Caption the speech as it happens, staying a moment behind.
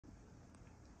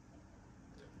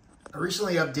I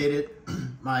recently updated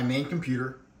my main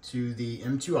computer to the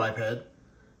M2 iPad,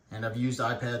 and I've used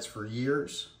iPads for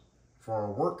years for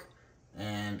work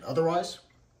and otherwise.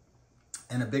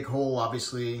 And a big hole,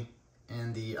 obviously,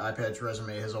 in the iPad's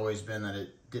resume has always been that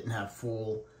it didn't have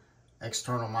full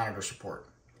external monitor support.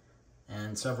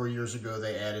 And several years ago,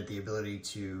 they added the ability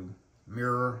to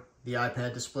mirror the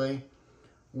iPad display,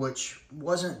 which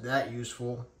wasn't that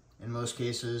useful in most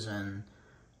cases. And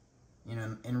you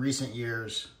know, in recent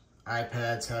years,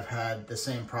 iPads have had the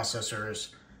same processors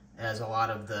as a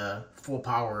lot of the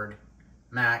full-powered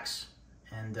Macs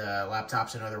and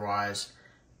laptops and otherwise,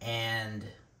 and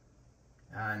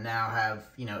now have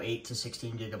 8 to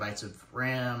 16 gigabytes of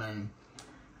RAM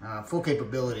and full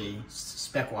capability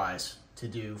spec-wise to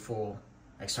do full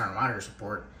external monitor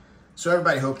support. So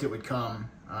everybody hoped it would come,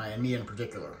 and me in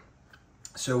particular.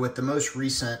 So with the most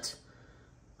recent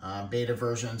beta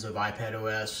versions of iPad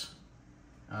OS,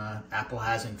 Apple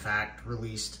has in fact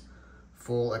released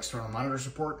full external monitor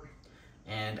support,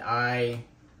 and I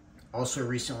also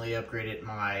recently upgraded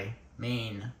my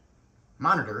main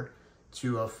monitor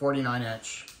to a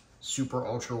 49-inch super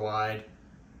ultra wide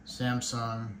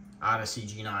Samsung Odyssey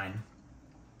G9.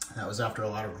 That was after a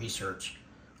lot of research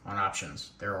on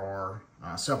options. There are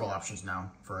several options now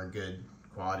for a good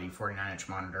quality 49-inch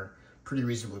monitor, pretty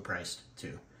reasonably priced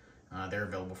too. They're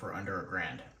available for under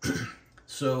 $1,000.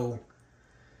 So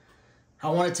I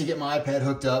wanted to get my iPad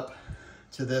hooked up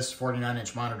to this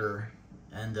 49-inch monitor,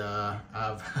 and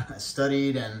I've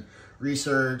studied and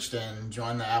researched and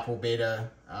joined the Apple beta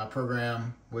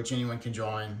program, which anyone can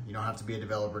join. You don't have to be a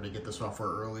developer to get the software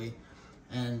early.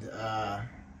 And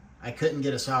I couldn't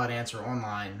get a solid answer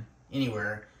online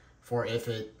anywhere for if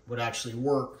it would actually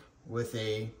work with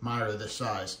a monitor this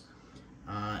size.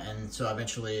 And so I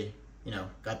eventually,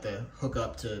 got the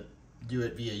hookup to do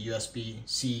it via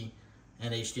USB-C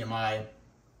and HDMI,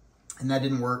 and that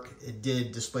didn't work. It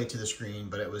did display to the screen,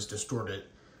 but it was distorted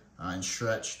and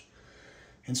stretched.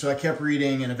 And so I kept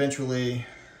reading, and eventually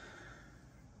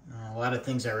a lot of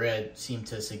things I read seemed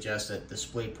to suggest that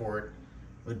DisplayPort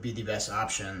would be the best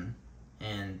option,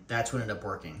 and that's what ended up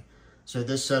working. So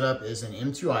this setup is an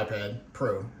M2 iPad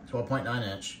Pro,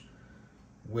 12.9 inch,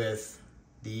 with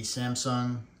the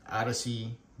Samsung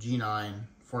Odyssey G9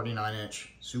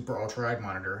 49-inch super ultra-wide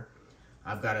monitor.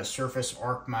 I've got a Surface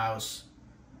Arc mouse,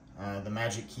 the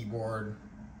Magic Keyboard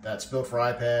that's built for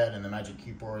iPad, and the Magic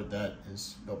Keyboard that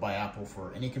is built by Apple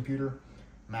for any computer,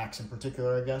 Macs in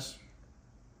particular, I guess.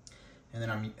 And then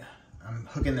I'm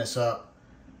hooking this up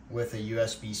with a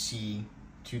USB-C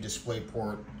to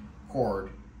DisplayPort cord,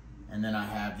 and then I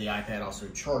have the iPad also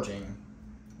charging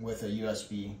with a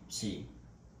USB-C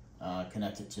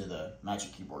connected to the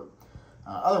Magic Keyboard.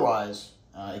 Otherwise,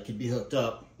 it could be hooked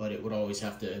up, but it would always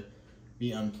have to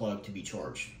be unplugged to be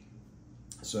charged.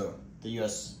 So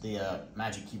the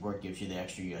Magic Keyboard gives you the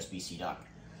extra USB-C dock.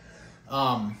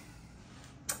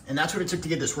 And that's what it took to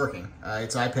get this working.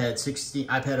 It's iPad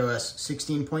OS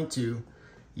 16.2.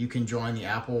 You can join the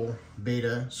Apple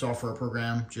beta software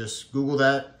program. Just Google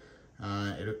that.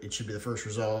 It should be the first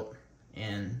result,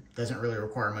 and doesn't really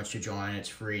require much to join. It's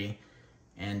free.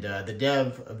 And the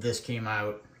dev of this came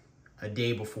out a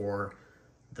day before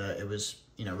it was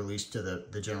released to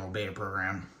the general beta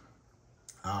program.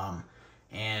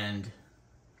 And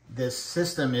this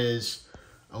system is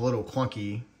a little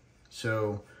clunky.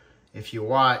 So if you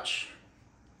watch,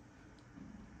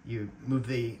 you move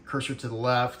the cursor to the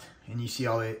left and you see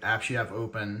all the apps you have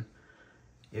open.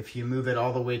 If you move it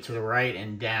all the way to the right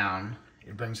and down,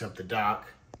 it brings up the dock.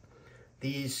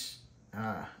 These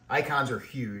icons are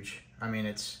huge. I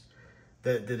mean,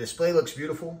 the display looks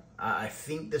beautiful. I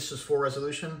think this is full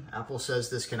resolution. Apple says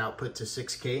this can output to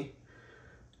 6K.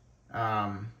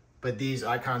 But these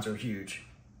icons are huge.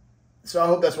 So I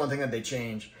hope that's one thing that they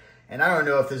change. And I don't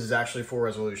know if this is actually full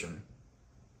resolution.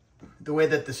 The way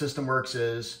that the system works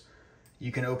is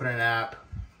you can open an app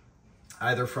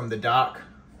either from the dock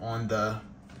on the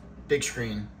big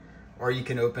screen, or you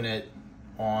can open it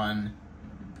on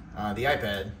the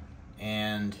iPad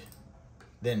and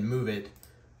then move it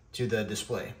to the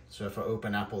display. So if I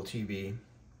open Apple TV,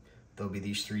 there'll be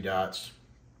these 3 dots,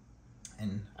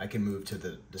 and I can move to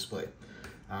the display.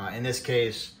 In this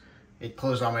case, it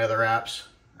closed all my other apps.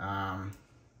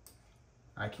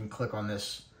 I can click on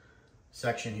this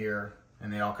section here,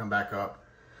 and they all come back up.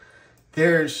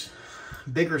 There's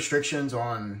big restrictions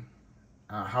on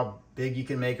how big you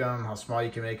can make them, how small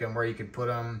you can make them, where you can put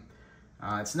them.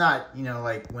 It's not,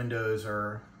 like Windows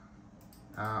or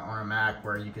on a Mac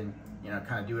where you can,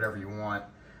 kind of do whatever you want.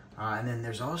 And then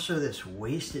there's also this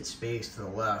wasted space to the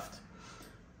left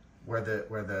where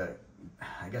the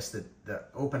I guess the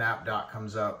open app dock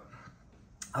comes up.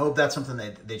 I hope that's something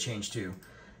that they change too.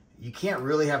 You can't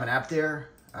really have an app there.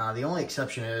 The only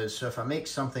exception is, so if I make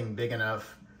something big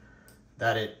enough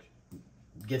that it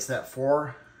gets that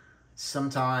 4,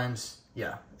 sometimes,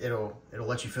 yeah, it'll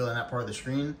let you fill in that part of the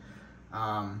screen.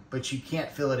 But you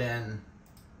can't fill it in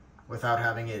without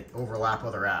having it overlap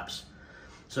other apps.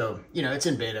 So, you know, it's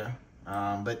in beta,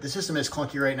 but the system is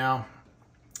clunky right now.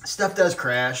 Stuff does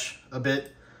crash a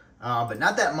bit, but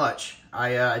not that much.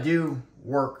 I do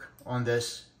work on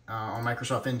this on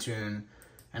Microsoft Intune,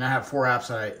 and I have 4 apps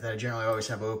that I generally always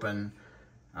have open: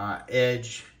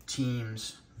 Edge,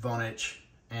 Teams, Vonage,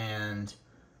 and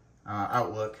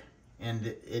Outlook, and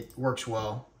it works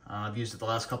well. I've used it the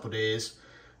last couple of days.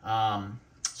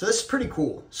 So this is pretty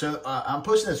cool. So I'm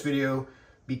posting this video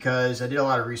because I did a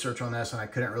lot of research on this and I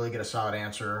couldn't really get a solid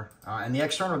answer. And the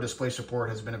external display support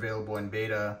has been available in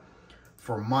beta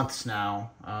for months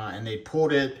now, and they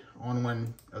pulled it on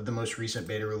one of the most recent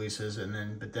beta releases,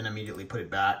 but then immediately put it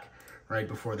back right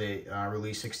before they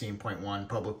released 16.1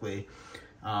 publicly.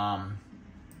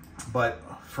 But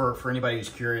for anybody who's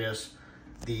curious,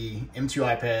 the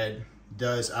M2 iPad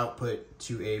does output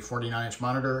to a 49-inch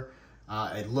monitor.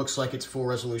 It looks like it's full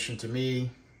resolution to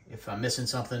me. If I'm missing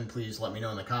something, please let me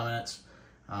know in the comments.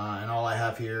 And all I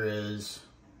have here is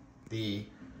the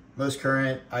most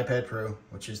current iPad Pro,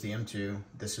 which is the M2.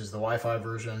 This is the Wi-Fi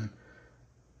version,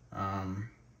 and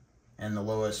the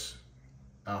lowest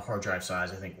hard drive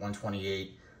size, I think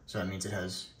 128. So that means it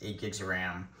has 8 gigs of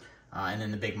RAM. And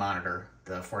then the big monitor,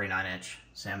 the 49-inch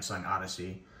Samsung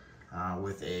Odyssey,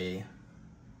 with a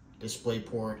display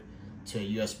port to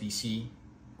USB-C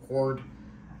cord,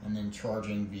 and then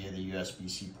charging via the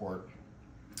USB-C port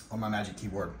on my Magic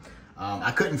Keyboard.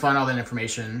 I couldn't find all that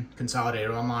information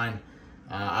consolidated online.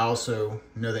 I also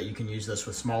know that you can use this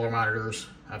with smaller monitors.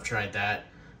 I've tried that,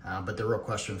 but the real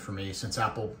question for me, since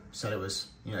Apple said it was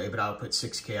able to output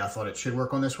 6K, I thought it should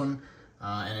work on this one,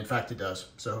 and in fact it does.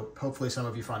 So hopefully some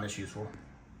of you find this useful.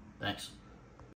 Thanks.